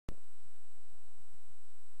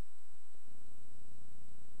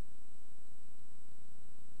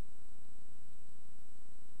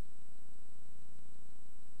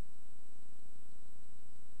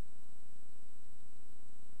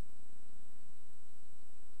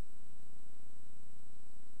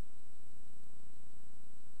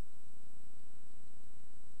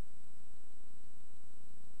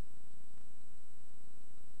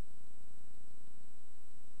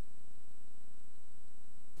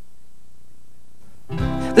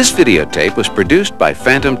This videotape was produced by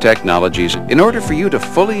Fantom Technologies in order for you to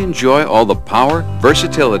fully enjoy all the power,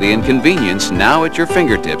 versatility, and convenience now at your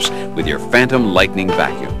fingertips with your Fantom Lightning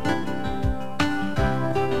Vacuum.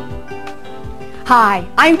 Hi,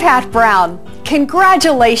 I'm Pat Brown.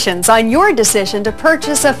 Congratulations on your decision to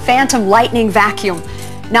purchase a Fantom Lightning Vacuum.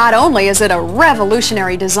 Not only is it a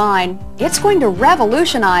revolutionary design, it's going to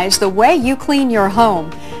revolutionize the way you clean your home.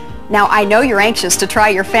 Now, I know you're anxious to try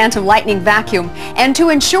your Fantom Lightning Vacuum, and to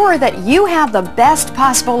ensure that you have the best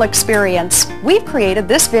possible experience, we've created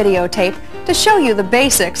this videotape to show you the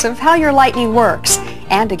basics of how your Lightning works,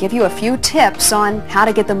 and to give you a few tips on how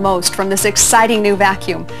to get the most from this exciting new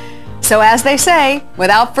vacuum. So as they say,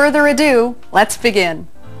 without further ado, let's begin.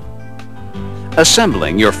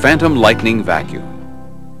 Assembling your Fantom Lightning Vacuum.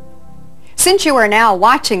 Since you are now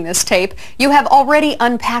watching this tape, you have already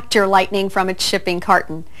unpacked your Lightning from its shipping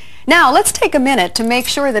carton. Now let's take a minute to make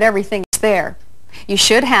sure that everything is there. You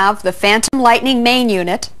should have the Fantom Lightning main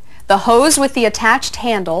unit, the hose with the attached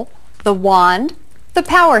handle, the wand, the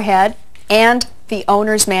power head, and the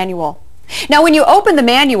owner's manual. Now when you open the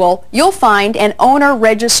manual, you'll find an owner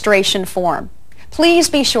registration form. Please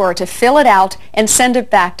be sure to fill it out and send it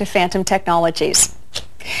back to Fantom Technologies.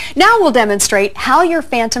 Now we'll demonstrate how your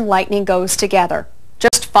Fantom Lightning goes together.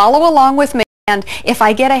 Just follow along with me, and if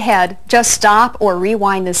I get ahead, just stop or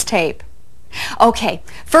rewind this tape. Okay,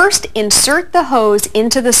 first insert the hose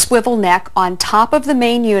into the swivel neck on top of the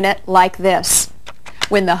main unit like this.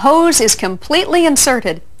 When the hose is completely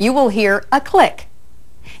inserted, you will hear a click.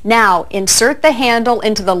 Now insert the handle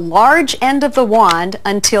into the large end of the wand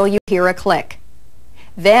until you hear a click.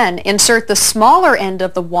 Then insert the smaller end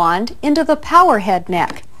of the wand into the power head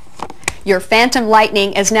neck. Your Fantom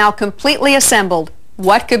Lightning is now completely assembled.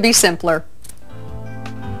 What could be simpler?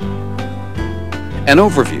 An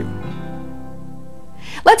overview.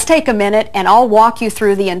 Let's take a minute and I'll walk you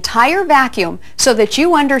through the entire vacuum so that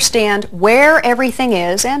you understand where everything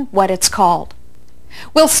is and what it's called.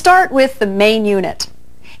 We'll start with the main unit.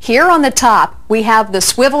 Here on the top, we have the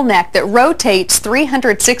swivel neck that rotates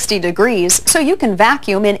 360 degrees so you can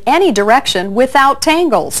vacuum in any direction without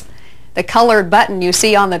tangles. The colored button you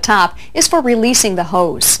see on the top is for releasing the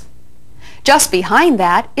hose. Just behind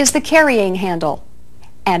that is the carrying handle.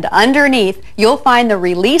 And underneath, you'll find the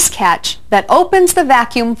release catch that opens the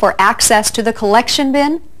vacuum for access to the collection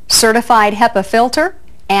bin, certified HEPA filter,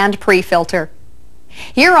 and pre-filter.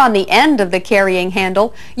 Here on the end of the carrying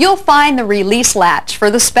handle, you'll find the release latch for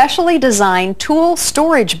the specially designed tool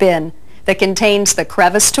storage bin that contains the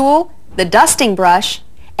crevice tool, the dusting brush,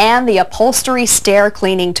 and the upholstery stair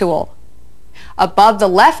cleaning tool. Above the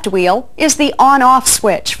left wheel is the on-off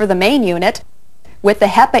switch for the main unit, with the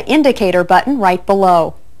HEPA indicator button right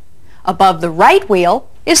below. Above the right wheel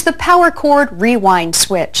is the power cord rewind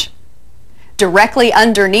switch. Directly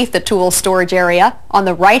underneath the tool storage area, on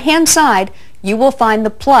the right-hand side, you will find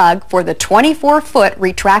the plug for the 24-foot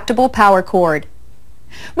retractable power cord.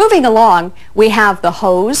 Moving along, we have the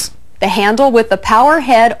hose, the handle with the power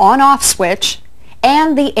head on-off switch,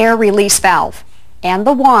 and the air release valve, and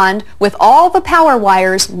the wand with all the power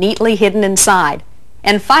wires neatly hidden inside.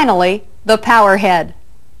 And finally, the power head.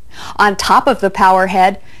 On top of the power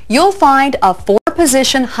head, you'll find a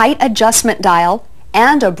 4-position height adjustment dial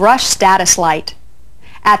and a brush status light.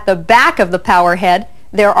 At the back of the power head,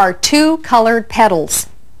 there are 2 colored pedals.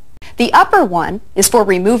 The upper one is for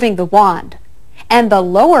removing the wand, and the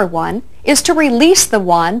lower one is to release the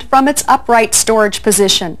wand from its upright storage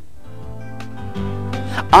position.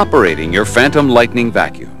 Operating your Fantom Lightning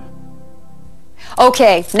Vacuum.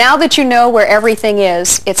 Okay, now that you know where everything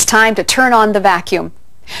is, it's time to turn on the vacuum.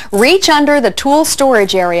 Reach under the tool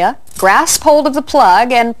storage area, grasp hold of the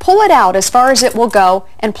plug, and pull it out as far as it will go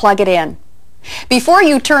and plug it in. Before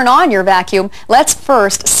you turn on your vacuum, let's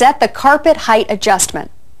first set the carpet height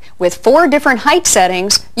adjustment. With 4 different height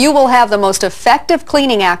settings, you will have the most effective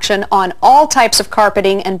cleaning action on all types of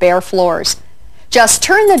carpeting and bare floors. Just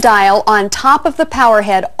turn the dial on top of the power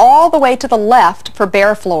head all the way to the left for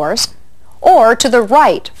bare floors, or to the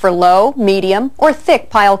right for low, medium, or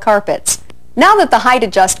thick pile carpets. Now that the height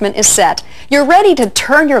adjustment is set, you're ready to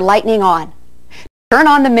turn your Lightning on. To turn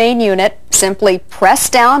on the main unit, simply press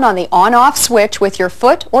down on the on-off switch with your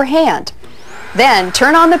foot or hand. Then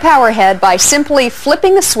turn on the power head by simply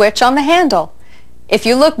flipping the switch on the handle. If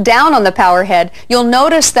you look down on the power head, you'll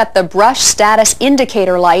notice that the brush status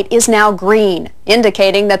indicator light is now green,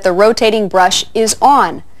 indicating that the rotating brush is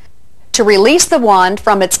on. To release the wand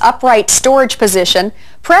from its upright storage position,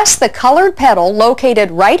 press the colored pedal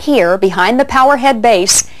located right here behind the power head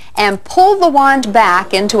base and pull the wand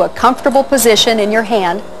back into a comfortable position in your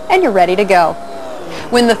hand, and you're ready to go.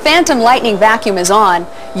 When the Fantom Lightning Vacuum is on,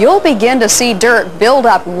 you'll begin to see dirt build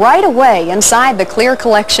up right away inside the clear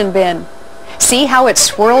collection bin. See how it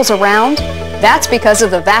swirls around? That's because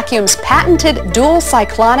of the vacuum's patented dual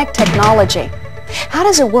cyclonic technology. How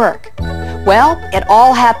does it work? Well, it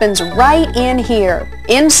all happens right in here,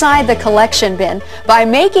 inside the collection bin, by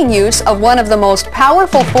making use of one of the most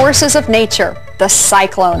powerful forces of nature, the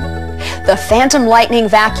cyclone. The Fantom lightning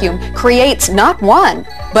vacuum creates not one,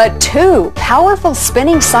 but two powerful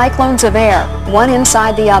spinning cyclones of air, one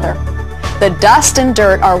inside the other. The dust and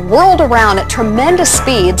dirt are whirled around at tremendous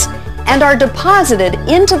speeds and are deposited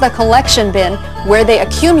into the collection bin where they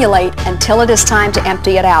accumulate until it is time to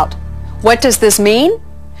empty it out. What does this mean?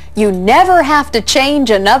 You never have to change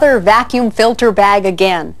another vacuum filter bag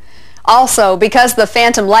again. Also, because the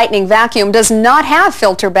Fantom lightning vacuum does not have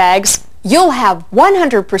filter bags, you'll have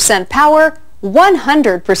 100% power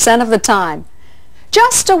 100% of the time.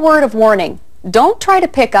 Just a word of warning, don't try to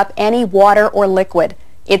pick up any water or liquid.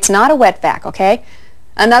 It's not a wet vac, okay?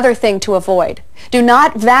 Another thing to avoid, do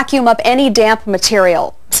not vacuum up any damp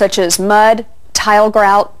material, such as mud, tile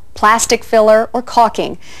grout, plastic filler, or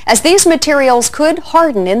caulking, as these materials could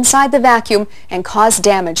harden inside the vacuum and cause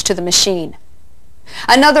damage to the machine.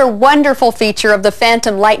 Another wonderful feature of the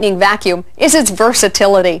Fantom lightning vacuum is its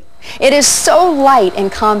versatility. It is so light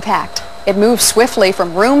and compact. It moves swiftly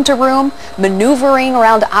from room to room, maneuvering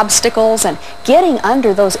around obstacles and getting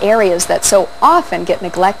under those areas that so often get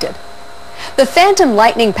neglected. The Fantom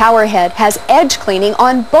lightning powerhead has edge cleaning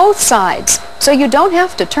on both sides, so you don't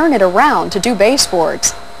have to turn it around to do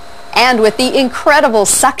baseboards. And with the incredible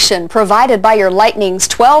suction provided by your Lightning's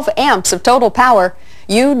 12 amps of total power,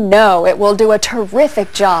 you know it will do a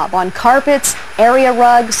terrific job on carpets, area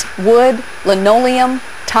rugs, wood, linoleum,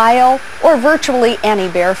 tile, or virtually any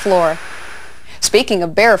bare floor. Speaking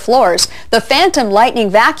of bare floors, the Fantom lightning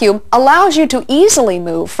vacuum allows you to easily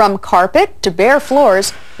move from carpet to bare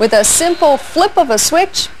floors with a simple flip of a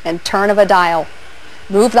switch and turn of a dial.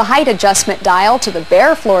 Move the height adjustment dial to the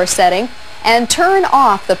bare floor setting and turn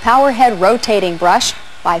off the powerhead rotating brush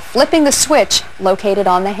by flipping the switch located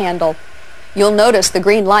on the handle. You'll notice the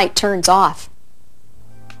green light turns off.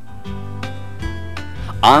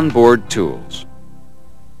 Onboard tools.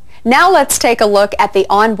 Now let's take a look at the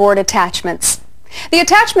onboard attachments. The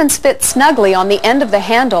attachments fit snugly on the end of the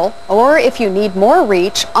handle, or if you need more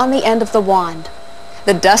reach, on the end of the wand.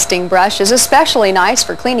 The dusting brush is especially nice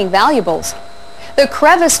for cleaning valuables. The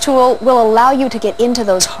crevice tool will allow you to get into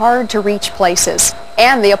those hard-to-reach places,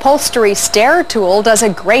 and the upholstery stair tool does a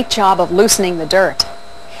great job of loosening the dirt.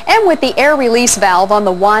 And with the air release valve on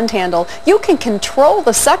the wand handle, you can control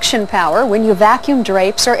the suction power when you vacuum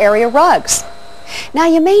drapes or area rugs. Now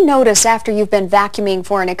you may notice after you've been vacuuming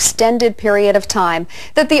for an extended period of time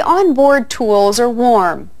that the onboard tools are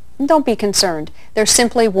warm. Don't be concerned. They're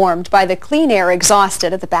simply warmed by the clean air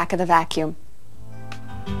exhausted at the back of the vacuum.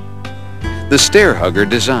 The stair hugger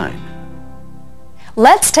design.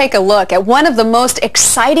 Let's take a look at one of the most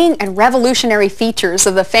exciting and revolutionary features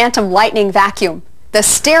of the Fantom lightning vacuum, the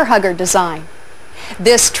stair hugger design.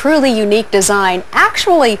 This truly unique design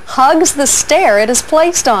actually hugs the stair it is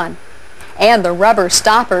placed on. And the rubber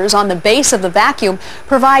stoppers on the base of the vacuum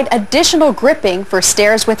provide additional gripping for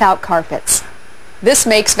stairs without carpets. This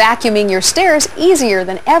makes vacuuming your stairs easier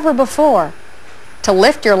than ever before. To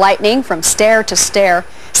lift your Lightning from stair to stair,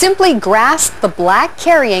 simply grasp the black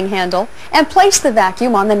carrying handle and place the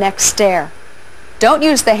vacuum on the next stair. Don't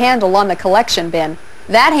use the handle on the collection bin.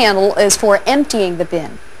 That handle is for emptying the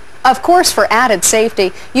bin. Of course, for added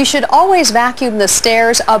safety, you should always vacuum the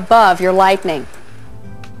stairs above your Lightning.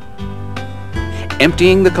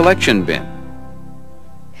 Emptying the collection bin.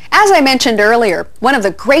 As I mentioned earlier, one of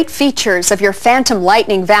the great features of your Fantom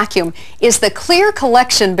lightning vacuum is the clear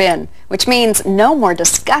collection bin, which means no more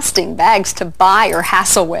disgusting bags to buy or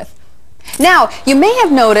hassle with. Now, you may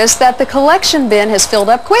have noticed that the collection bin has filled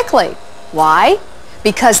up quickly. Why?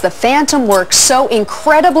 Because the Fantom works so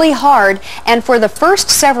incredibly hard, and for the first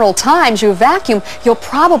several times you vacuum, you'll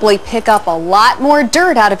probably pick up a lot more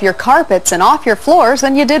dirt out of your carpets and off your floors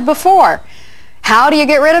than you did before. How do you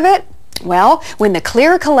get rid of it? Well, when the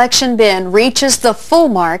clear collection bin reaches the full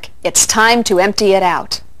mark, it's time to empty it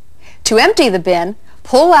out. To empty the bin,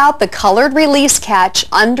 pull out the colored release catch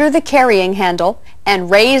under the carrying handle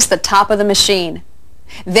and raise the top of the machine.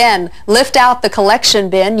 Then lift out the collection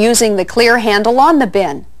bin using the clear handle on the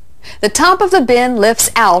bin. The top of the bin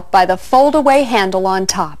lifts out by the fold-away handle on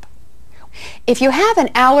top. If you have an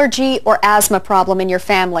allergy or asthma problem in your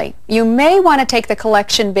family, you may want to take the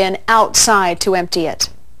collection bin outside to empty it.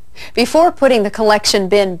 Before putting the collection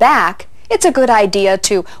bin back, it's a good idea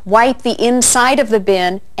to wipe the inside of the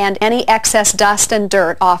bin and any excess dust and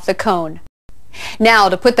dirt off the cone. Now,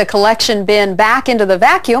 to put the collection bin back into the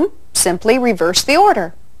vacuum, simply reverse the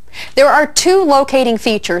order. There are two locating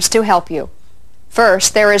features to help you.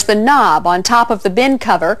 First, there is the knob on top of the bin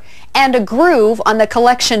cover and a groove on the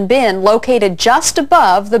collection bin located just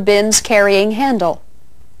above the bin's carrying handle.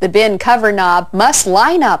 The bin cover knob must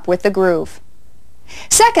line up with the groove.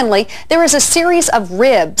 Secondly, there is a series of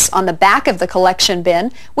ribs on the back of the collection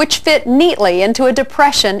bin which fit neatly into a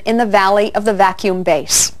depression in the valley of the vacuum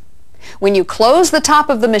base. When you close the top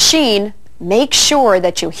of the machine, make sure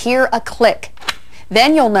that you hear a click.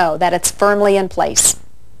 Then you'll know that it's firmly in place.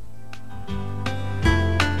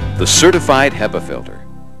 The certified HEPA filter.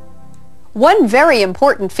 One very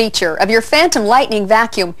important feature of your Fantom Lightning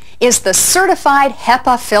vacuum is the certified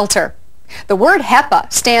HEPA filter. The word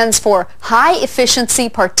HEPA stands for High Efficiency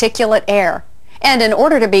Particulate Air. And in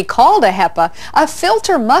order to be called a HEPA, a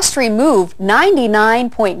filter must remove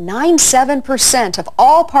 99.97% of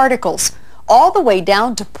all particles, all the way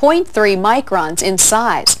down to 0.3 microns in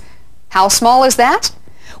size. How small is that?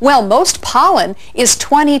 Well, most pollen is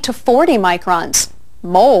 20 to 40 microns.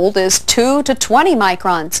 Mold is 2 to 20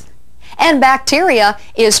 microns. And bacteria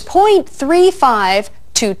is 0.35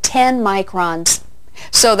 to 10 microns.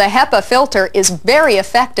 So the HEPA filter is very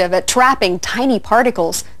effective at trapping tiny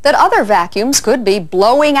particles that other vacuums could be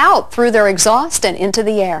blowing out through their exhaust and into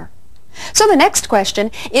the air. So the next question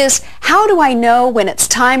is, how do I know when it's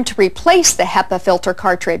time to replace the HEPA filter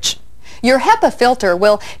cartridge? Your HEPA filter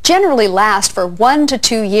will generally last for 1 to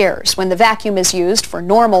 2 years when the vacuum is used for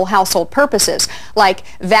normal household purposes, like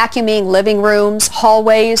vacuuming living rooms,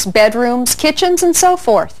 hallways, bedrooms, kitchens, and so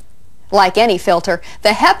forth. Like any filter, the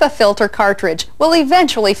HEPA filter cartridge will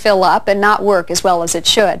eventually fill up and not work as well as it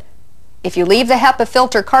should. If you leave the HEPA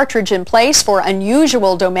filter cartridge in place for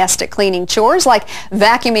unusual domestic cleaning chores like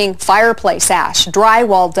vacuuming fireplace ash,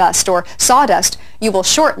 drywall dust, or sawdust, you will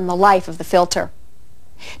shorten the life of the filter.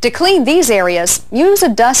 To clean these areas, use a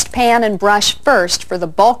dustpan and brush first for the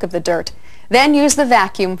bulk of the dirt, then use the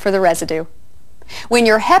vacuum for the residue. When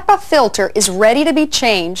your HEPA filter is ready to be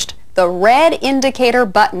changed, the red indicator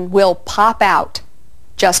button will pop out.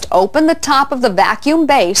 Just open the top of the vacuum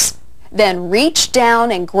base, then reach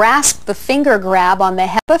down and grasp the finger grab on the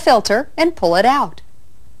HEPA filter and pull it out.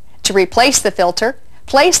 To replace the filter,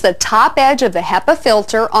 place the top edge of the HEPA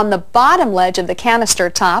filter on the bottom ledge of the canister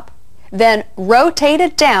top, then rotate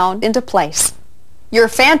it down into place. Your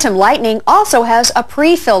Fantom Lightning also has a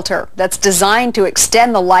pre-filter that's designed to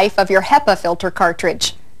extend the life of your HEPA filter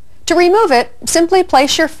cartridge. To remove it, simply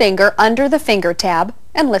place your finger under the finger tab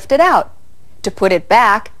and lift it out. To put it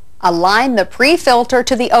back, align the pre-filter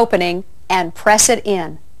to the opening and press it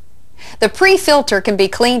in. The pre-filter can be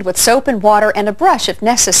cleaned with soap and water and a brush if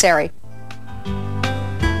necessary.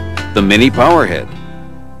 The mini power head.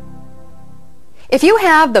 If you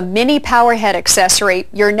have the mini power head accessory,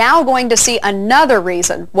 you're now going to see another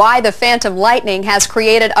reason why the Fantom Lightning has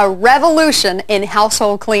created a revolution in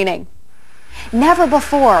household cleaning. Never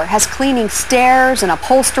before has cleaning stairs and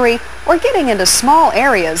upholstery or getting into small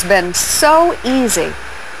areas been so easy.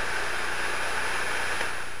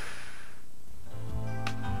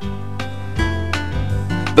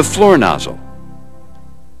 The floor nozzle.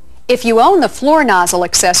 If you own the floor nozzle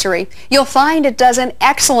accessory, you'll find it does an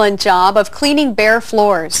excellent job of cleaning bare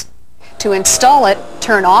floors. To install it,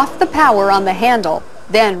 turn off the power on the handle,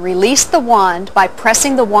 then release the wand by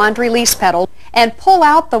pressing the wand release pedal and pull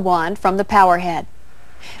out the wand from the power head.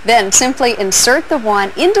 Then simply insert the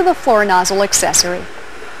wand into the floor nozzle accessory.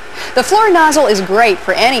 The floor nozzle is great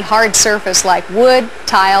for any hard surface like wood,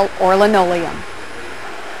 tile, or linoleum.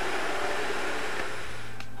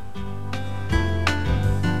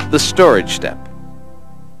 The storage step.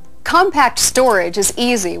 Compact storage is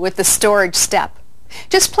easy with the storage step.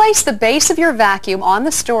 Just place the base of your vacuum on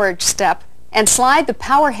the storage step and slide the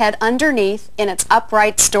power head underneath in its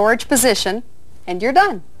upright storage position, and you're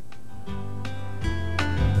done.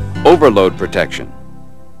 Overload protection.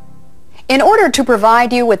 In order to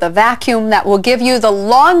provide you with a vacuum that will give you the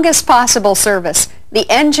longest possible service, the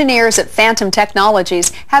engineers at Fantom Technologies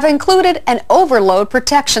have included an overload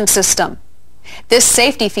protection system. This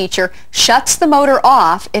safety feature shuts the motor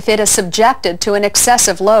off if it is subjected to an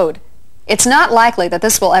excessive load. It's not likely that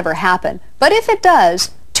this will ever happen, but if it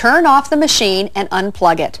does, turn off the machine and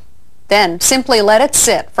unplug it. Then simply let it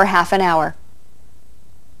sit for half an hour.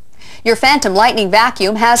 Your Fantom Lightning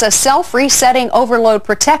vacuum has a self-resetting overload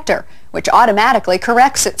protector, which automatically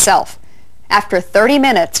corrects itself. After 30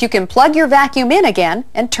 minutes, you can plug your vacuum in again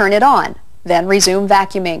and turn it on, then resume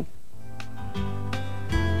vacuuming.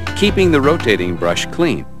 Keeping the rotating brush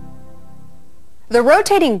clean. The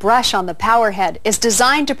rotating brush on the power head is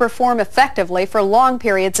designed to perform effectively for long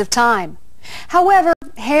periods of time. However,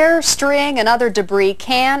 hair, string, and other debris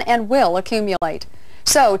can and will accumulate.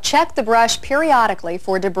 So check the brush periodically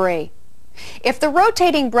for debris. If the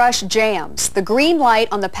rotating brush jams, the green light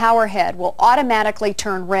on the power head will automatically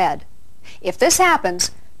turn red. If this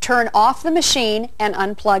happens, turn off the machine and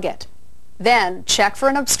unplug it. Then check for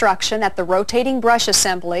an obstruction at the rotating brush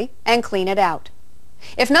assembly and clean it out.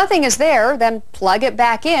 If nothing is there, then plug it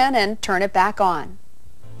back in and turn it back on.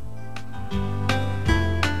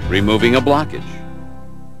 Removing a blockage.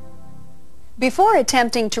 Before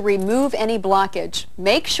attempting to remove any blockage,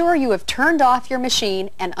 make sure you have turned off your machine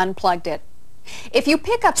and unplugged it. If you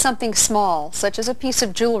pick up something small, such as a piece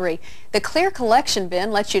of jewelry, the clear collection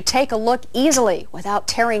bin lets you take a look easily without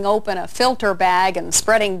tearing open a filter bag and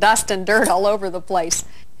spreading dust and dirt all over the place.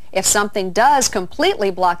 If something does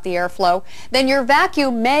completely block the airflow, then your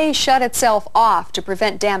vacuum may shut itself off to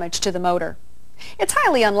prevent damage to the motor. It's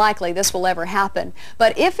highly unlikely this will ever happen,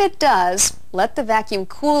 but if it does, let the vacuum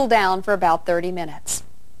cool down for about 30 minutes.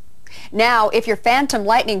 Now, if your Fantom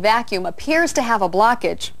Lightning vacuum appears to have a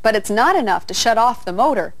blockage, but it's not enough to shut off the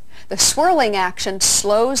motor, the swirling action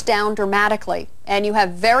slows down dramatically, and you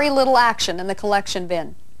have very little action in the collection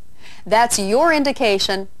bin. That's your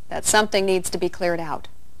indication that something needs to be cleared out.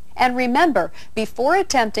 And remember, before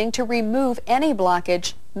attempting to remove any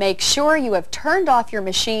blockage, make sure you have turned off your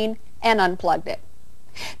machine and unplugged it.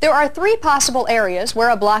 There are 3 possible areas where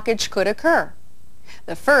a blockage could occur.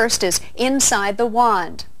 The first is inside the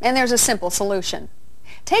wand, and there's a simple solution.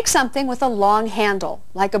 Take something with a long handle,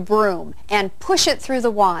 like a broom, and push it through the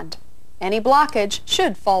wand. Any blockage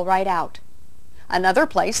should fall right out. Another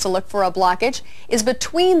place to look for a blockage is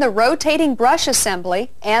between the rotating brush assembly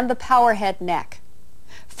and the power head neck.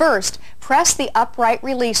 First, press the upright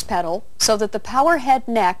release pedal so that the power head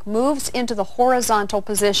neck moves into the horizontal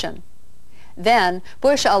position. Then,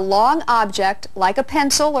 push a long object, like a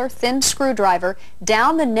pencil or thin screwdriver,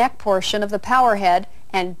 down the neck portion of the power head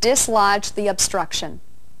and dislodge the obstruction.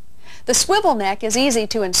 The swivel neck is easy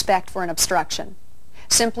to inspect for an obstruction.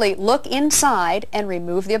 Simply look inside and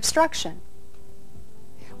remove the obstruction.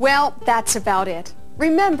 Well, that's about it.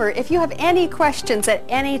 Remember, if you have any questions at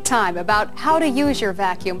any time about how to use your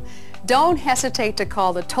vacuum, don't hesitate to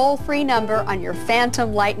call the toll-free number on your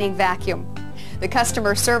Fantom Lightning vacuum. The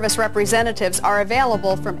customer service representatives are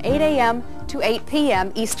available from 8 a.m. to 8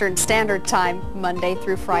 p.m. Eastern Standard Time, Monday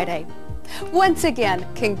through Friday. Once again,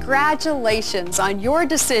 congratulations on your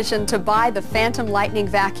decision to buy the Fantom Lightning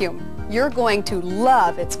vacuum. You're going to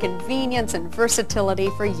love its convenience and versatility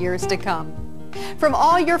for years to come. From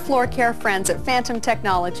all your floor care friends at Fantom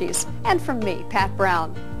Technologies, and from me, Pat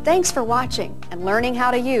Brown, thanks for watching and learning how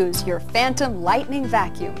to use your Fantom Lightning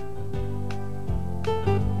vacuum.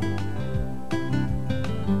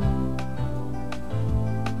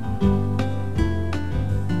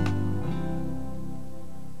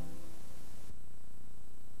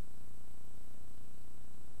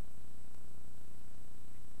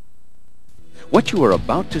 What you are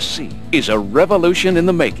about to see is a revolution in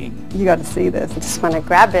the making. You got to see this. I just want to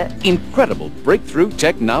grab it. Incredible breakthrough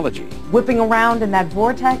technology. Whipping around in that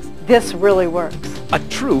vortex, this really works. A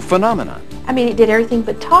true phenomenon. I mean, it did everything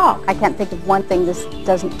but talk. I can't think of one thing this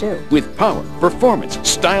doesn't do. With power, performance,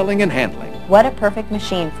 styling, and handling. What a perfect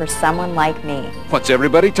machine for someone like me. What's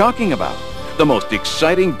everybody talking about? The most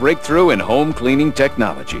exciting breakthrough in home cleaning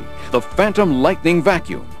technology. The Fantom Lightning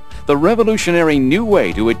vacuum. The revolutionary new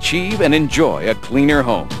way to achieve and enjoy a cleaner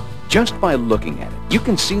home. Just by looking at it, you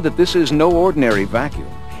can see that this is no ordinary vacuum.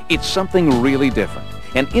 It's something really different.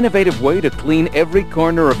 An innovative way to clean every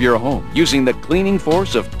corner of your home using the cleaning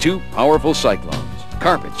force of 2 powerful cyclones.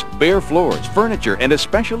 Carpets, bare floors, furniture, and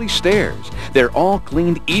especially stairs. They're all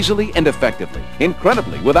cleaned easily and effectively,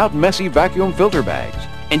 incredibly, without messy vacuum filter bags.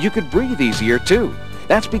 And you could breathe easier too.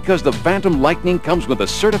 That's because the Fantom Lightning comes with a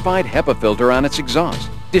certified HEPA filter on its exhaust.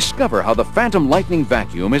 Discover how the Fantom Lightning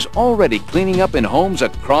vacuum is already cleaning up in homes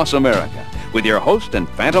across America with your host and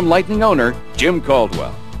Fantom Lightning owner, Jim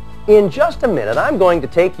Caldwell. In just a minute, I'm going to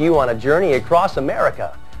take you on a journey across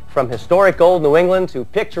America, from historic old New England to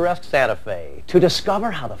picturesque Santa Fe, to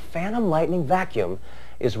discover how the Fantom Lightning vacuum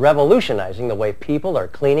is revolutionizing the way people are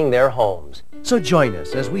cleaning their homes. So join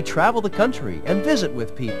us as we travel the country and visit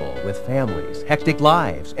with people with families, hectic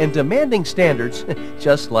lives, and demanding standards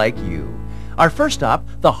just like you. Our first stop,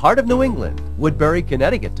 the heart of New England, Woodbury,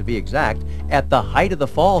 Connecticut to be exact, at the height of the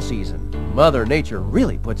fall season. Mother Nature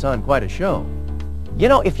really puts on quite a show. You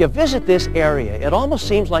know, if you visit this area, it almost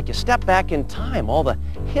seems like you step back in time. All the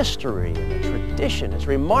history and the tradition is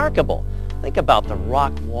remarkable. Think about the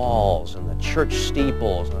rock walls and the church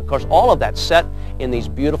steeples, and of course all of that set in these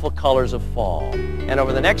beautiful colors of fall. And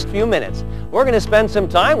over the next few minutes, we're going to spend some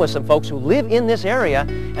time with some folks who live in this area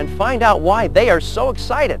and find out why they are so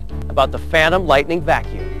excited about the Fantom Lightning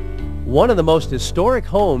Vacuum. One of the most historic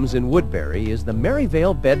homes in Woodbury is the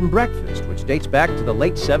Maryvale Bed and Breakfast, which dates back to the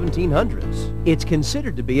late 1700s. It's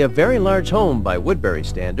considered to be a very large home by Woodbury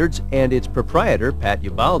standards, and its proprietor, Pat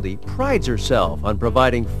Ubaldi, prides herself on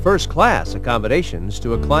providing first-class accommodations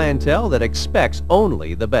to a clientele that expects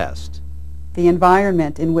only the best. The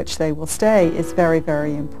environment in which they will stay is very,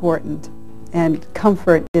 very important. And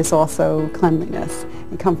comfort is also cleanliness.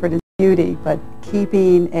 And comfort is beauty, but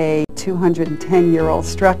keeping a 210-year-old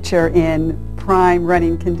structure in prime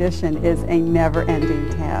running condition is a never-ending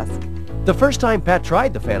task. The first time Pat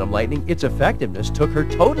tried the Fantom Lightning, its effectiveness took her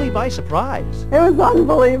totally by surprise. It was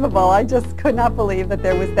unbelievable. I just could not believe that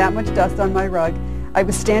there was that much dust on my rug. I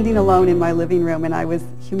was standing alone in my living room and I was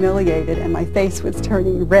humiliated and my face was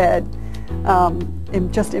turning red.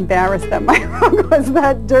 I'm just embarrassed that my rug was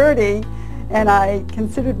that dirty, and I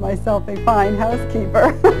considered myself a fine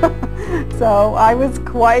housekeeper. So I was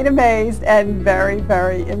quite amazed and very,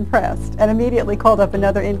 very impressed, and immediately called up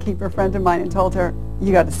another innkeeper friend of mine and told her,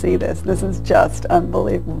 "You got to see this. This is just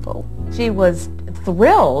unbelievable." She was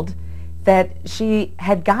thrilled that she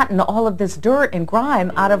had gotten all of this dirt and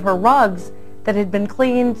grime out of her rugs that had been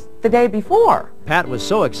cleaned the day before. Pat was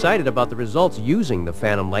so excited about the results using the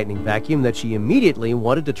Fantom Lightning Vacuum that she immediately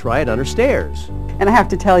wanted to try it on her stairs. And I have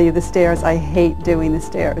to tell you, the stairs, I hate doing the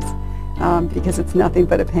stairs because it's nothing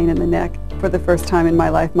but a pain in the neck. For the first time in my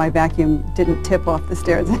life, my vacuum didn't tip off the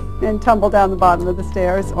stairs and tumble down the bottom of the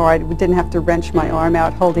stairs, or I didn't have to wrench my arm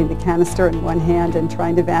out holding the canister in one hand and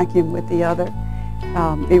trying to vacuum with the other.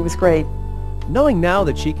 It was great. Knowing now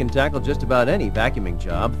that she can tackle just about any vacuuming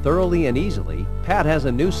job thoroughly and easily, Pat has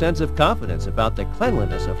a new sense of confidence about the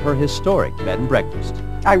cleanliness of her historic bed and breakfast.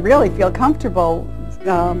 I really feel comfortable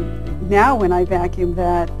now when I vacuum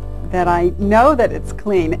that I know that it's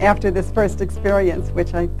clean after this first experience,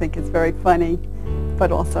 which I think is very funny,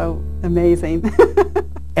 but also amazing.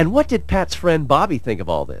 And what did Pat's friend Bobby think of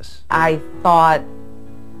all this? I thought,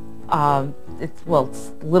 it's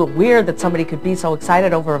a little weird that somebody could be so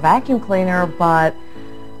excited over a vacuum cleaner, but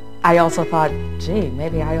I also thought, gee,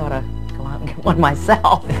 maybe I ought to go out and get one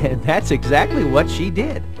myself. And that's exactly what she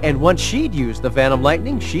did. And once she'd used the Fantom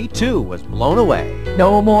Lightning, she too was blown away.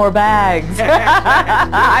 No more bags.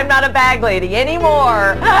 I'm not a bag lady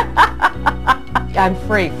anymore. I'm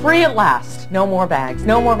free. Free at last. No more bags.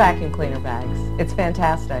 No more vacuum cleaner bags. It's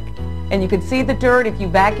fantastic. And you can see the dirt if you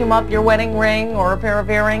vacuum up your wedding ring or a pair of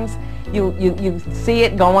earrings. You see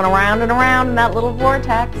it going around and around in that little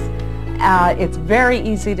vortex. It's very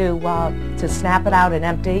easy to snap it out and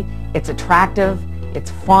empty. It's attractive.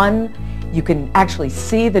 It's fun. You can actually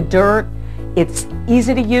see the dirt. It's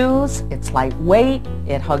easy to use. It's lightweight.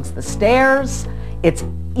 It hugs the stairs. It's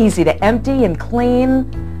easy to empty and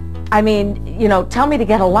clean. I mean, you know, tell me to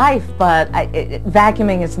get a life, but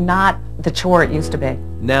vacuuming is not the chore it used to be.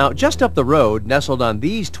 Now, just up the road, nestled on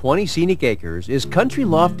these 20 scenic acres, is Country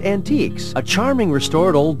Loft Antiques, a charming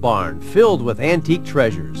restored old barn filled with antique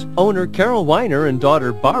treasures. Owner Carol Weiner and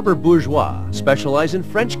daughter Barbara Bourgeois specialize in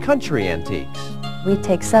French country antiques. We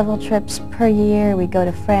take several trips per year. We go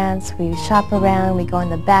to France, we shop around, we go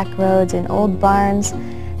on the back roads in old barns,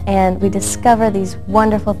 and we discover these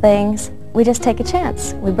wonderful things. We just take a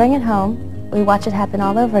chance. We bring it home. We watch it happen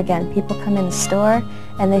all over again. People come in the store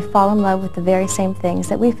and they fall in love with the very same things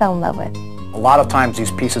that we fell in love with. A lot of times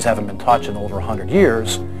these pieces haven't been touched in over 100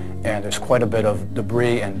 years, and there's quite a bit of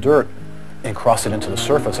debris and dirt encrusted into the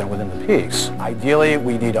surface and within the piece. Ideally,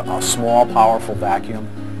 we need a small, powerful vacuum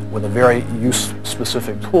with a very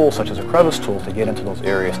use-specific tool, such as a crevice tool, to get into those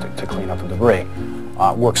areas to clean up the debris.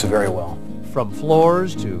 Works very well. From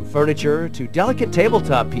floors to furniture to delicate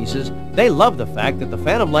tabletop pieces, they love the fact that the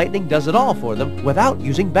Fantom Lightning does it all for them without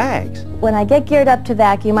using bags. When I get geared up to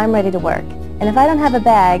vacuum, I'm ready to work. And if I don't have a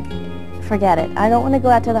bag, forget it. I don't want to go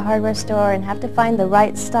out to the hardware store and have to find the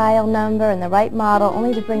right style number and the right model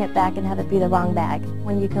only to bring it back and have it be the wrong bag.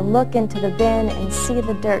 When you can look into the bin and see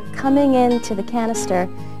the dirt coming into the canister,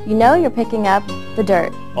 you know you're picking up the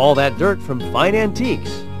dirt. All that dirt from fine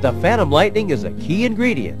antiques. The Fantom Lightning is a key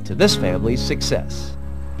ingredient to this family's success.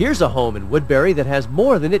 Here's a home in Woodbury that has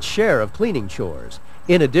more than its share of cleaning chores.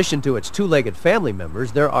 In addition to its two-legged family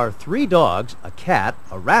members, there are 3 dogs, a cat,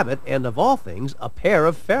 a rabbit, and of all things, a pair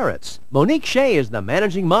of ferrets. Monique Shea is the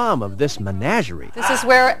managing mom of this menagerie. This is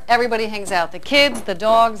where everybody hangs out, the kids, the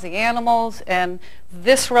dogs, the animals, and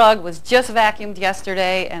this rug was just vacuumed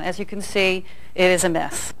yesterday, and as you can see, it is a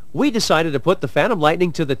mess. We decided to put the Fantom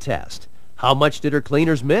Lightning to the test. How much did her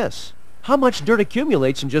cleaners miss? How much dirt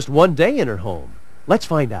accumulates in just one day in her home? Let's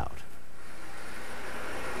find out.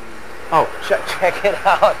 Oh, check it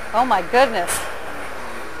out. Oh my goodness.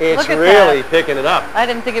 It's Look at really that. picking it up. I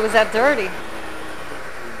didn't think it was that dirty.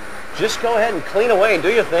 Just go ahead and clean away and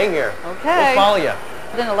do your thing here. Okay. We'll follow you.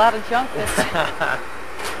 Been a lot of junk this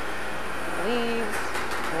leaves.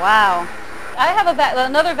 Wow. I have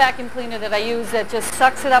another vacuum cleaner that I use that just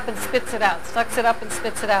sucks it up and spits it out. Sucks it up and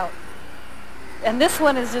spits it out. And this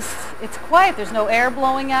one is just, it's quiet. There's no air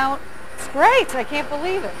blowing out. It's great. I can't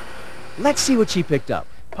believe it. Let's see what she picked up.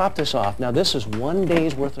 Pop this off. Now this is 1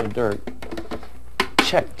 day's worth of dirt.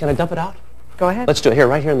 Check. Can I dump it out? Go ahead. Let's do it here,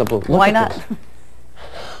 right here in the blue. Look Why at not? this.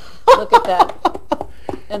 Look at that.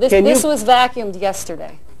 Now this was vacuumed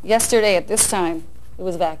yesterday. Yesterday at this time, it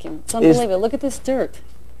was vacuumed. It's unbelievable. Look at this dirt.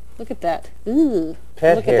 Look at that. Ooh.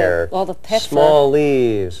 Pet Look hair, at that. All the pet small fur.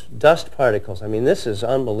 leaves, dust particles. I mean, this is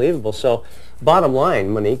unbelievable. So, bottom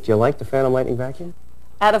line, Monique, do you like the Fantom Lightning vacuum?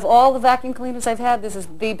 Out of all the vacuum cleaners I've had, this is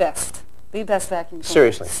the best. The best vacuum cleaner.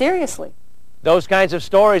 Seriously? Seriously. Those kinds of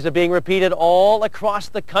stories are being repeated all across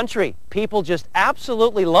the country. People just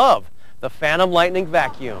absolutely love the Fantom Lightning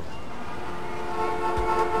vacuum.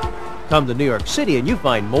 Come to New York City and you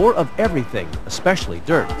find more of everything, especially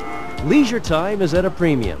dirt. Leisure time is at a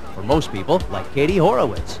premium for most people, like Katie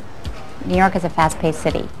Horowitz. New York is a fast-paced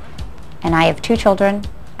city, and I have 2 children,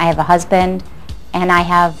 I have a husband, and I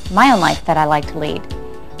have my own life that I like to lead.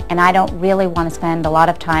 And I don't really want to spend a lot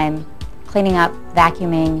of time cleaning up,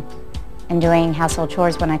 vacuuming, and doing household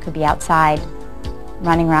chores when I could be outside,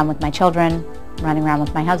 running around with my children, running around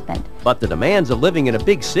with my husband. But the demands of living in a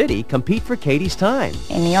big city compete for Katie's time.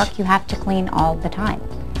 In New York, you have to clean all the time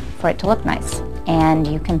for it to look nice. And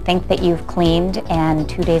you can think that you've cleaned, and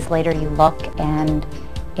 2 days later you look and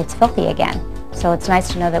it's filthy again. So it's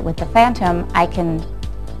nice to know that with the Fantom, I can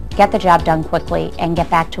get the job done quickly and get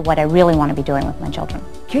back to what I really want to be doing with my children.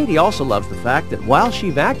 Katie also loves the fact that while she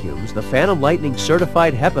vacuums, the Fantom Lightning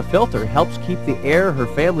certified HEPA filter helps keep the air her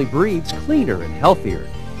family breathes cleaner and healthier.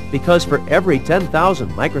 Because for every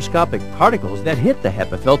 10,000 microscopic particles that hit the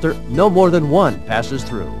HEPA filter, no more than 1 passes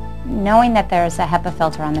through. Knowing that there's a HEPA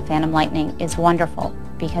filter on the Fantom Lightning is wonderful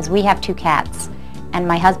because we have 2 cats and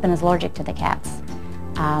my husband is allergic to the cats.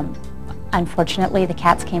 Unfortunately, the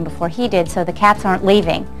cats came before he did, so the cats aren't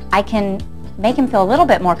leaving. I can make him feel a little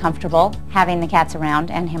bit more comfortable having the cats around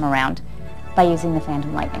and him around by using the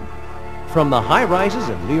Fantom Lightning. From the high-rises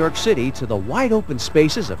of New York City to the wide-open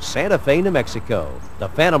spaces of Santa Fe, New Mexico, the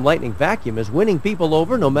Fantom Lightning vacuum is winning people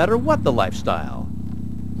over no matter what the lifestyle.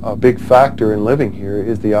 A big factor in living here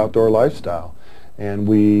is the outdoor lifestyle, and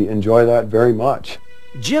we enjoy that very much.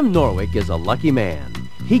 Jim Norwick is a lucky man.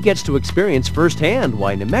 He gets to experience firsthand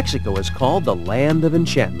why New Mexico is called the Land of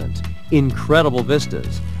Enchantment. Incredible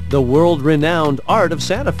vistas, the world-renowned art of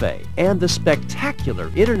Santa Fe, and the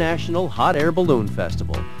spectacular International Hot Air Balloon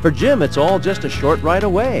Festival. For Jim, it's all just a short ride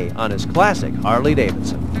away on his classic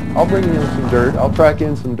Harley-Davidson. I'll bring in some dirt, I'll track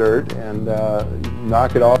in some dirt and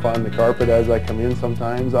knock it off on the carpet as I come in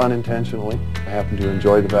sometimes, unintentionally. I happen to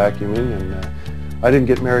enjoy the vacuuming, and I didn't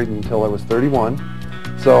get married until I was 31,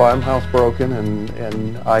 so I'm housebroken,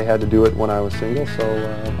 and I had to do it when I was single,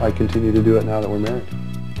 so I continue to do it now that we're married.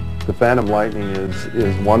 The Fantom Lightning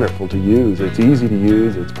is wonderful to use. It's easy to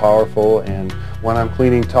use, it's powerful, and when I'm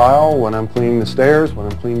cleaning tile, when I'm cleaning the stairs, when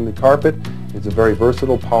I'm cleaning the carpet, it's a very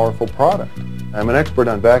versatile, powerful product. I'm an expert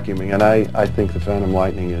on vacuuming, and I think the Fantom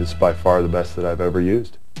Lightning is by far the best that I've ever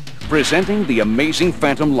used. Presenting the amazing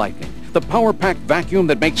Fantom Lightning, the power-packed vacuum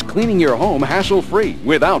that makes cleaning your home hassle-free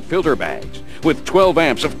without filter bags. With 12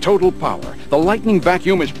 amps of total power, the Lightning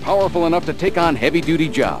vacuum is powerful enough to take on heavy-duty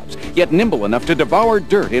jobs, yet nimble enough to devour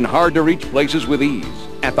dirt in hard-to-reach places with ease.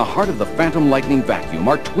 At the heart of the Fantom Lightning vacuum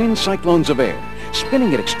are twin cyclones of air.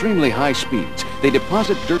 Spinning at extremely high speeds, they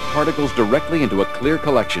deposit dirt particles directly into a clear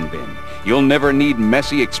collection bin. You'll never need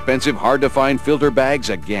messy, expensive, hard-to-find filter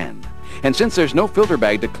bags again. And since there's no filter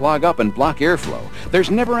bag to clog up and block airflow,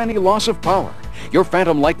 there's never any loss of power. Your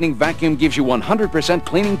Fantom Lightning vacuum gives you 100%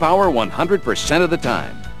 cleaning power 100% of the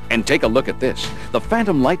time. And take a look at this. The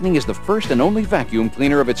Fantom Lightning is the first and only vacuum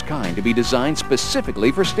cleaner of its kind to be designed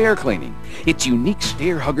specifically for stair cleaning. Its unique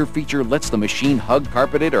stair hugger feature lets the machine hug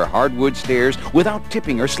carpeted or hardwood stairs without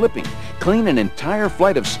tipping or slipping. Clean an entire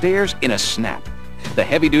flight of stairs in a snap. The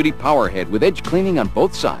heavy-duty power head with edge cleaning on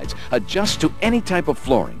both sides adjusts to any type of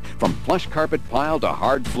flooring, from plush carpet pile to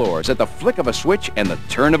hard floors at the flick of a switch and the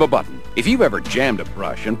turn of a button. If you've ever jammed a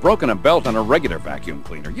brush and broken a belt on a regular vacuum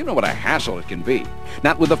cleaner, you know what a hassle it can be.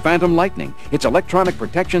 Not with the Fantom Lightning. Its electronic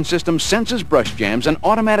protection system senses brush jams and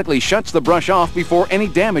automatically shuts the brush off before any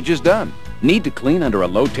damage is done. Need to clean under a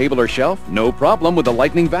low table or shelf? No problem with the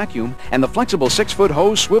Lightning Vacuum. And the flexible 6-foot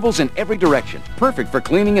hose swivels in every direction. Perfect for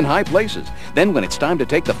cleaning in high places. Then when it's time to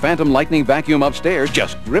take the Fantom Lightning Vacuum upstairs,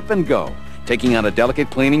 just grip and go. Taking on a delicate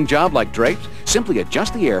cleaning job like drapes? Simply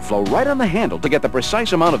adjust the airflow right on the handle to get the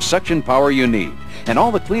precise amount of suction power you need. And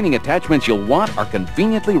all the cleaning attachments you'll want are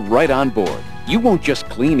conveniently right on board. You won't just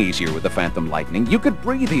clean easier with the Fantom Lightning, you could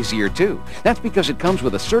breathe easier too. That's because it comes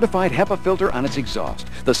with a certified HEPA filter on its exhaust,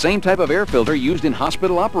 the same type of air filter used in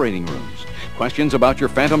hospital operating rooms. Questions about your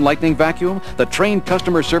Fantom Lightning Vacuum? The trained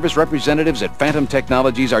customer service representatives at Fantom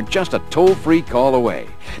Technologies are just a toll-free call away.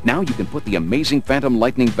 Now you can put the amazing Fantom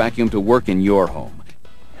Lightning Vacuum to work in your home.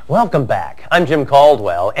 Welcome back. I'm Jim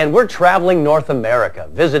Caldwell, and we're traveling North America,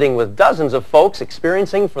 visiting with dozens of folks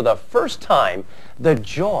experiencing for the first time the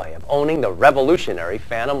joy of owning the revolutionary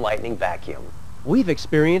Fantom Lightning Vacuum. We've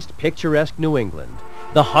experienced picturesque New England,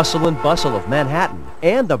 the hustle and bustle of Manhattan,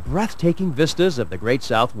 and the breathtaking vistas of the great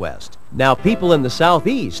Southwest. Now people in the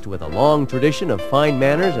Southeast, with a long tradition of fine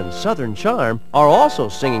manners and Southern charm, are also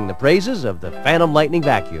singing the praises of the Fantom Lightning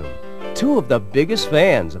Vacuum. Two of the biggest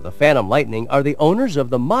fans of the Fantom Lightning are the owners of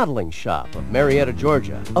the modeling shop of Marietta,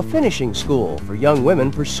 Georgia, a finishing school for young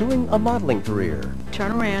women pursuing a modeling career.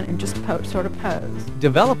 Turn around and just sort of pose.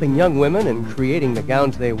 Developing young women and creating the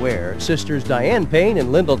gowns they wear, sisters Diane Payne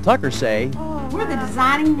and Lyndall Tucker say, We're the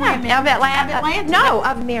designing women of Atlanta. No,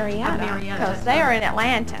 of Marietta. Because they are in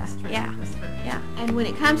Atlanta. Yeah. And when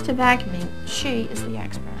it comes to vacuuming, she is the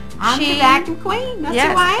expert. I'm the vacuum queen. That's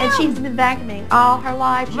who I am. And she's been vacuuming all her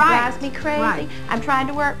life. She drives me crazy. Right. I'm trying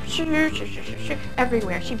to work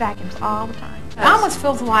everywhere. She vacuums all the time. It almost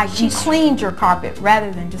feels like she cleans your carpet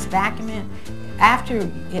rather than just vacuuming. After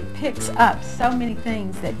it picks up so many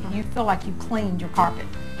things that you feel like you cleaned your carpet.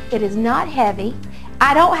 It is not heavy.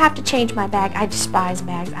 I don't have to change my bag. I despise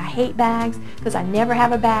bags. I hate bags because I never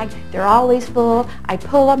have a bag. They're always full. I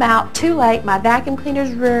pull them out too late. My vacuum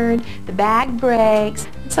cleaner's ruined. The bag breaks.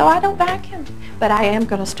 So I don't vacuum. But I am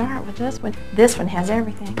going to start with this one. This one has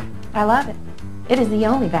everything. I love it. It is the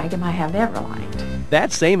only vacuum I have ever liked.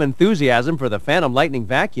 That same enthusiasm for the Fantom Lightning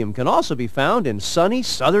Vacuum can also be found in sunny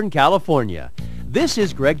Southern California. This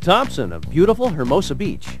is Greg Thompson of beautiful Hermosa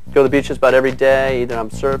Beach. Go to the beach just about every day. Either I'm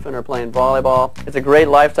surfing or playing volleyball. It's a great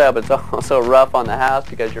lifestyle, but it's also rough on the house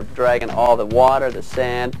because you're dragging all the water, the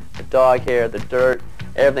sand, the dog hair, the dirt,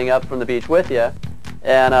 everything up from the beach with you.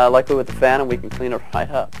 And luckily with the Fantom, we can clean it right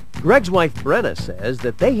up. Greg's wife Brenna says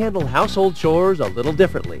that they handle household chores a little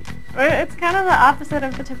differently. It's kind of the opposite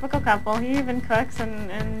of the typical couple. He even cooks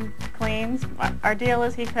and cleans. Our deal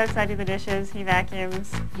is he cooks, I do the dishes, he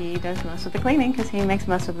vacuums. He does most of the cleaning because he makes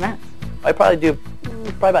most of the mess. I probably do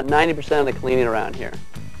about 90% of the cleaning around here.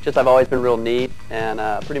 Just I've always been real neat and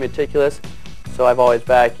pretty meticulous. So I've always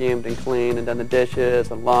vacuumed and cleaned and done the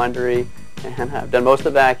dishes and laundry, and I've done most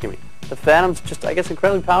of the vacuuming. The Fantom's just, I guess,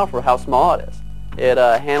 incredibly powerful for how small it is. It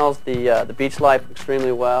handles the beach life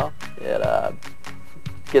extremely well. It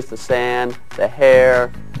gets the sand, the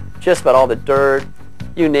hair, just about all the dirt.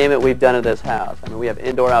 You name it, we've done it in this house. I mean, we have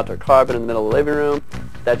indoor-outdoor carpet in the middle of the living room.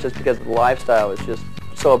 That's just because the lifestyle is just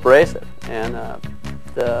so abrasive. And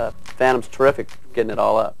the Fantom's terrific getting it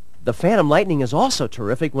all up. The Fantom Lightning is also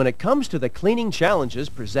terrific when it comes to the cleaning challenges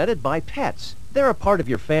presented by pets. They're a part of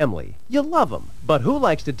your family. You love them. But who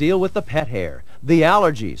likes to deal with the pet hair, the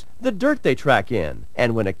allergies, the dirt they track in?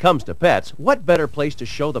 And when it comes to pets, what better place to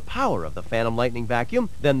show the power of the Fantom Lightning Vacuum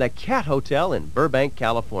than the Cat Hotel in Burbank,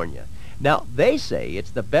 California? Now, they say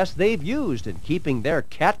it's the best they've used in keeping their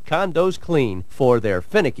cat condos clean for their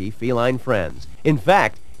finicky feline friends. In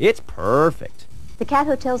fact, it's perfect. The Cat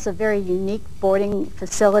Hotel is a very unique boarding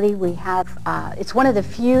facility. We have, it's one of the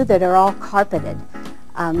few that are all carpeted.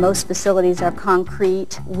 Most facilities are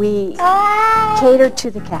concrete. We cater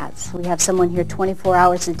to the cats. We have someone here 24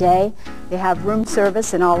 hours a day. They have room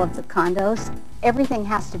service in all of the condos. Everything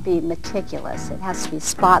has to be meticulous. It has to be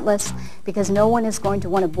spotless because no one is going to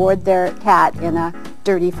want to board their cat in a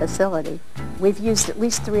dirty facility. We've used at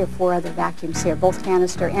least 3 or 4 other vacuums here, both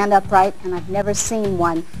canister and upright, and I've never seen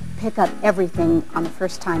one pick up everything on the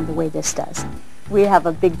first time the way this does. We have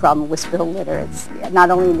a big problem with spill litter. It's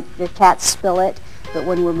not only the cats spill it, but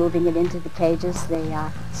when we're moving it into the cages, they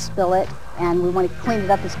spill it, and we want to clean it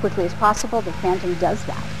up as quickly as possible. The Fantom does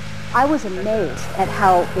that. I was amazed at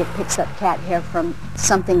how it picks up cat hair from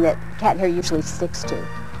something that cat hair usually sticks to.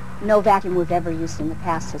 No vacuum we've ever used in the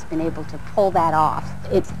past has been able to pull that off.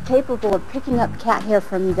 It's capable of picking up cat hair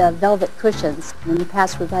from the velvet cushions. In the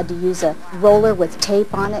past, we've had to use a roller with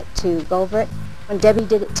tape on it to go over it. When Debbie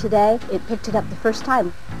did it today, it picked it up the first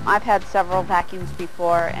time. I've had several vacuums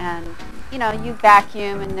before, and you know, you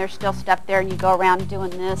vacuum and there's still stuff there and you go around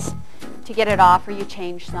doing this to get it off or you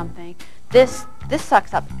change something. This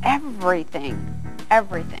sucks up everything.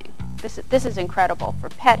 This is incredible for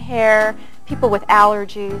pet hair, people with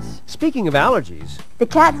allergies. Speaking of allergies, The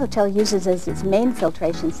Cat Hotel uses as its main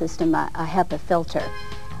filtration system a HEPA filter.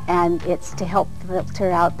 And it's to help filter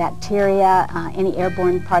out bacteria, any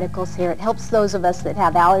airborne particles here. It helps those of us that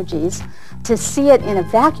have allergies. To see it in a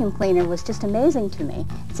vacuum cleaner was just amazing to me.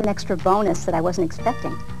 It's an extra bonus that I wasn't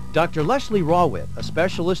expecting. Dr. Leslie Rawwitt, a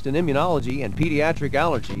specialist in immunology and pediatric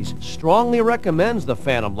allergies, strongly recommends the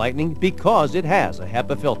Fantom Lightning because it has a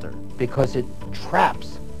HEPA filter. Because it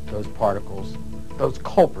traps those particles, those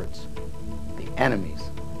culprits, the enemies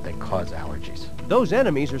that cause allergies. Those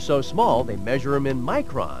enemies are so small they measure them in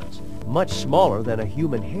microns, much smaller than a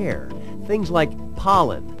human hair. Things like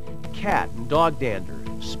pollen, cat and dog dander,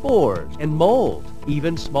 spores, and mold,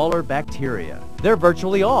 even smaller bacteria. They're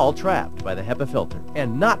virtually all trapped by the HEPA filter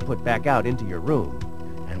and not put back out into your room.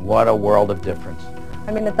 And what a world of difference.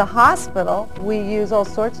 I mean, at the hospital, we use all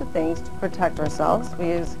sorts of things to protect ourselves. We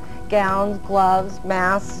use gowns, gloves,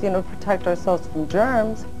 masks, to protect ourselves from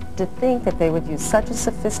germs. To think that they would use such a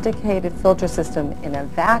sophisticated filter system in a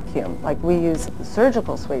vacuum like we use at the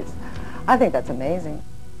surgical suites, I think that's amazing.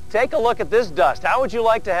 Take a look at this dust. How would you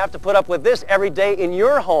like to have to put up with this every day in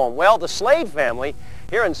your home? Well, the Slade family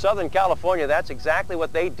here in Southern California, that's exactly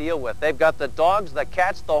what they deal with. They've got the dogs, the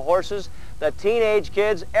cats, the horses, the teenage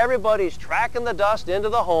kids. Everybody's tracking the dust into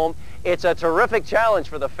the home. It's a terrific challenge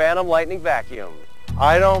for the Fantom Lightning vacuum.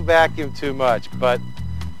 I don't vacuum too much, but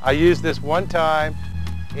I used this one time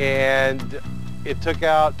and it took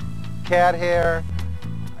out cat hair.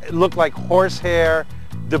 It looked like horse hair,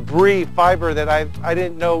 debris, fiber that I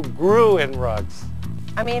didn't know grew in rugs.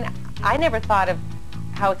 I mean, I never thought of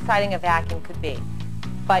how exciting a vacuum could be.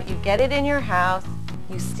 But you get it in your house,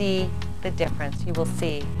 you see the difference. You will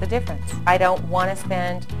see the difference. I don't want to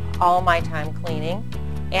spend all my time cleaning,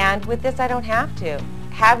 and with this I don't have to.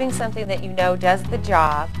 Having something that you know does the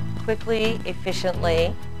job quickly,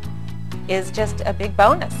 efficiently, is just a big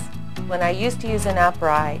bonus. When I used to use an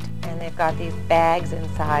upright and they've got these bags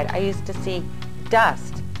inside, I used to see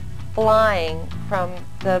dust flying from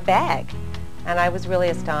the bag, and I was really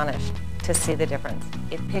astonished to see the difference.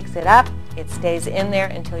 It picks it up, it stays in there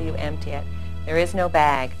until you empty it. There is no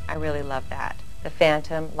bag. I really love that. The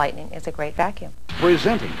Fantom Lightning is a great vacuum.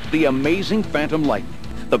 Presenting the amazing Fantom Lightning,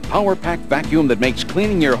 the power-packed vacuum that makes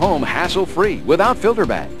cleaning your home hassle-free without filter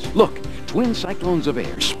bags. Look, twin cyclones of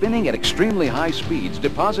air spinning at extremely high speeds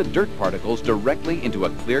deposit dirt particles directly into a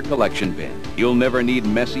clear collection bin. You'll never need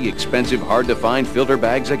messy, expensive, hard-to-find filter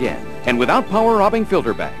bags again. And without power-robbing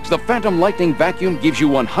filter bags, the Fantom Lightning vacuum gives you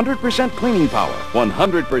 100% cleaning power,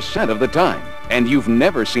 100% of the time. And you've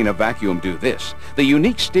never seen a vacuum do this. The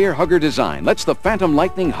unique stair hugger design lets the Fantom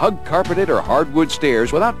Lightning hug carpeted or hardwood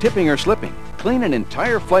stairs without tipping or slipping. Clean an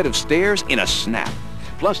entire flight of stairs in a snap.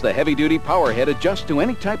 Plus, the heavy-duty power head adjusts to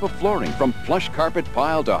any type of flooring, from plush carpet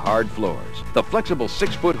pile to hard floors. The flexible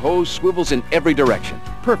 6-foot hose swivels in every direction,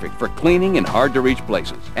 perfect for cleaning in hard-to-reach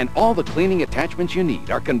places. And all the cleaning attachments you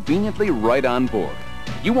need are conveniently right on board.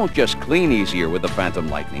 You won't just clean easier with the Fantom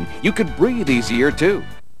Lightning, you could breathe easier too.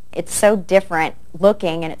 It's so different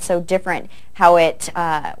looking, and it's so different how it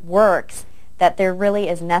works, that there really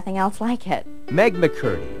is nothing else like it. Meg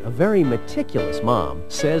McCurdy, a very meticulous mom,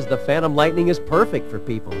 says the Fantom Lightning is perfect for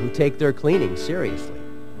people who take their cleaning seriously.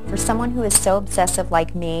 For someone who is so obsessive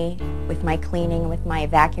like me with my cleaning, with my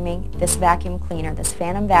vacuuming, this vacuum cleaner, this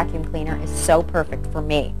Fantom vacuum cleaner is so perfect for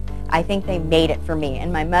me. I think they made it for me,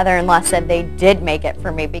 and my mother-in-law said they did make it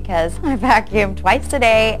for me because I vacuum twice a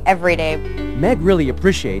day, every day. Meg really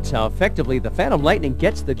appreciates how effectively the Fantom Lightning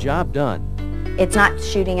gets the job done. It's not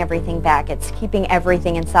shooting everything back, it's keeping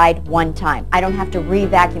everything inside one time. I don't have to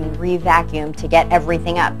re-vacuum and re-vacuum to get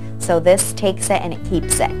everything up. So this takes it and it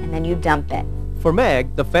keeps it, and then you dump it. For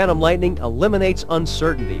Meg, the Fantom Lightning eliminates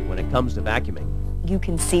uncertainty when it comes to vacuuming. You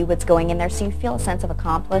can see what's going in there, so you feel a sense of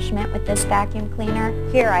accomplishment with this vacuum cleaner.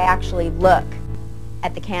 Here I actually look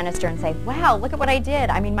at the canister and say, wow, look at what I did.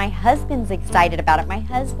 I mean, my husband's excited about it. My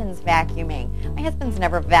husband's vacuuming. My husband's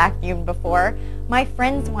never vacuumed before. My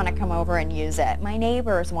friends want to come over and use it. My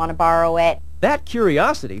neighbors want to borrow it. That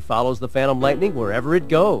curiosity follows the Fantom Lightning wherever it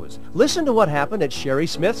goes. Listen to what happened at Sherry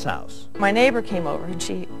Smith's house. My neighbor came over and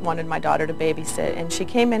she wanted my daughter to babysit, and she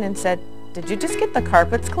came in and said, did you just get the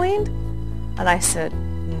carpets cleaned? And I said,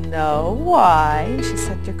 no, why? And she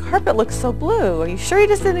said, your carpet looks so blue. Are you sure you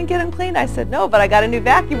just didn't get them cleaned? I said, no, but I got a new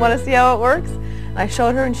vacuum. Want to see how it works? And I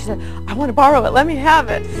showed her and she said, I want to borrow it. Let me have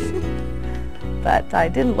it. But I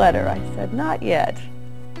didn't let her. I said, not yet.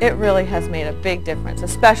 It really has made a big difference,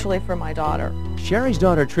 especially for my daughter. Sherry's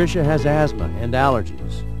daughter Tricia has asthma and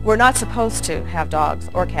allergies. We're not supposed to have dogs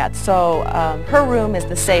or cats, so her room is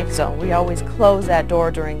the safe zone. We always close that door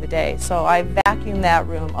during the day, so I vacuum that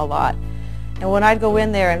room a lot. And when I'd go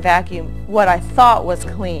in there and vacuum what I thought was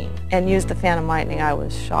clean and use the Fantom Lightning, I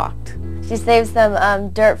was shocked. She saved some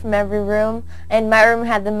dirt from every room, and my room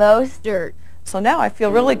had the most dirt. So now I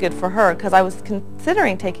feel really good for her because I was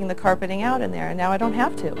considering taking the carpeting out in there, and now I don't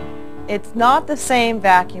have to. It's not the same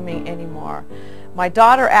vacuuming anymore. My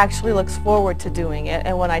daughter actually looks forward to doing it,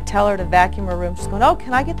 and when I tell her to vacuum her room, she's going, "Oh,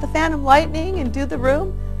 can I get the Fantom Lightning and do the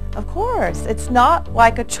room?" Of course. It's not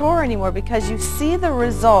like a chore anymore because you see the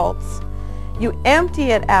results, you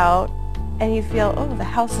empty it out, and you feel, oh, the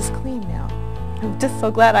house is clean now. I'm just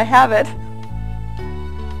so glad I have it.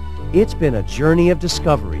 It's been a journey of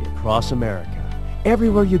discovery across America.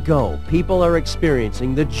 Everywhere you go, people are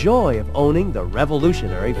experiencing the joy of owning the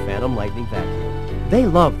revolutionary Fantom Lightning vacuum. They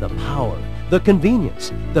love the power, the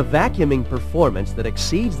convenience, the vacuuming performance that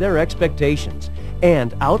exceeds their expectations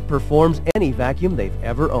and outperforms any vacuum they've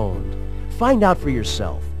ever owned. Find out for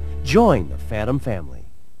yourself. Join the Fantom family.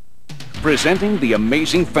 Presenting the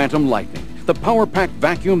amazing Fantom Lightning, the power-packed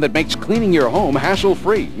vacuum that makes cleaning your home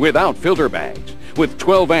hassle-free without filter bags. With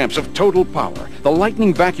 12 amps of total power, the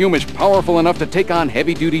Lightning vacuum is powerful enough to take on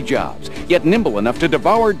heavy-duty jobs, yet nimble enough to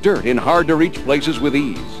devour dirt in hard-to-reach places with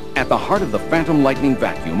ease. At the heart of the Fantom Lightning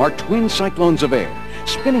vacuum are twin cyclones of air.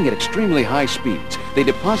 Spinning at extremely high speeds, they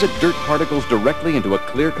deposit dirt particles directly into a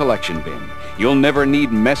clear collection bin. You'll never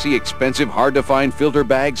need messy, expensive, hard-to-find filter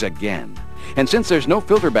bags again. And since there's no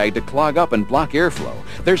filter bag to clog up and block airflow,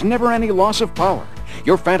 there's never any loss of power.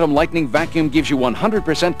 Your Fantom Lightning vacuum gives you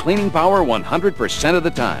 100% cleaning power 100% of the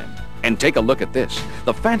time. And take a look at this.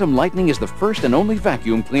 The Fantom Lightning is the first and only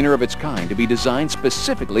vacuum cleaner of its kind to be designed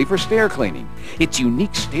specifically for stair cleaning. Its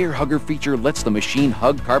unique stair hugger feature lets the machine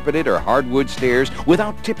hug carpeted or hardwood stairs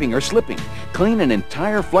without tipping or slipping. Clean an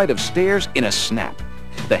entire flight of stairs in a snap.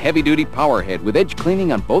 The heavy-duty power head with edge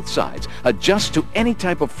cleaning on both sides adjusts to any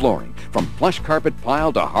type of flooring, from plush carpet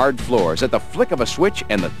pile to hard floors at the flick of a switch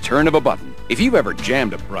and the turn of a button. If you've ever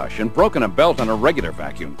jammed a brush and broken a belt on a regular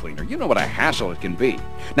vacuum cleaner, you know what a hassle it can be.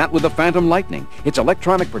 Not with the Fantom Lightning. Its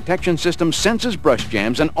electronic protection system senses brush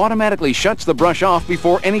jams and automatically shuts the brush off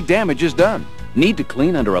before any damage is done. Need to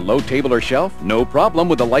clean under a low table or shelf? No problem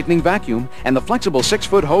with the Lightning vacuum. And the flexible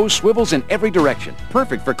 6-foot hose swivels in every direction.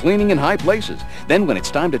 Perfect for cleaning in high places. Then when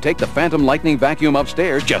it's time to take the Fantom Lightning vacuum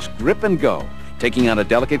upstairs, just grip and go. Taking on a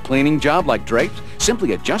delicate cleaning job like drapes?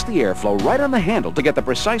 Simply adjust the airflow right on the handle to get the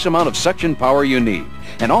precise amount of suction power you need.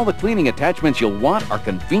 And all the cleaning attachments you'll want are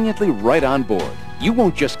conveniently right on board. You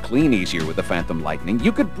won't just clean easier with the Fantom Lightning,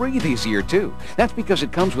 you could breathe easier too. That's because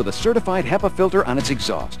it comes with a certified HEPA filter on its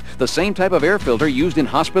exhaust, the same type of air filter used in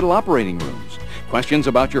hospital operating rooms. Questions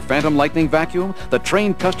about your Fantom Lightning vacuum? The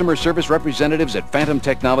trained customer service representatives at Fantom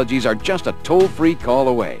Technologies are just a toll-free call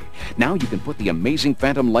away. Now you can put the amazing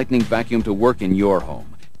Fantom Lightning vacuum to work in your home.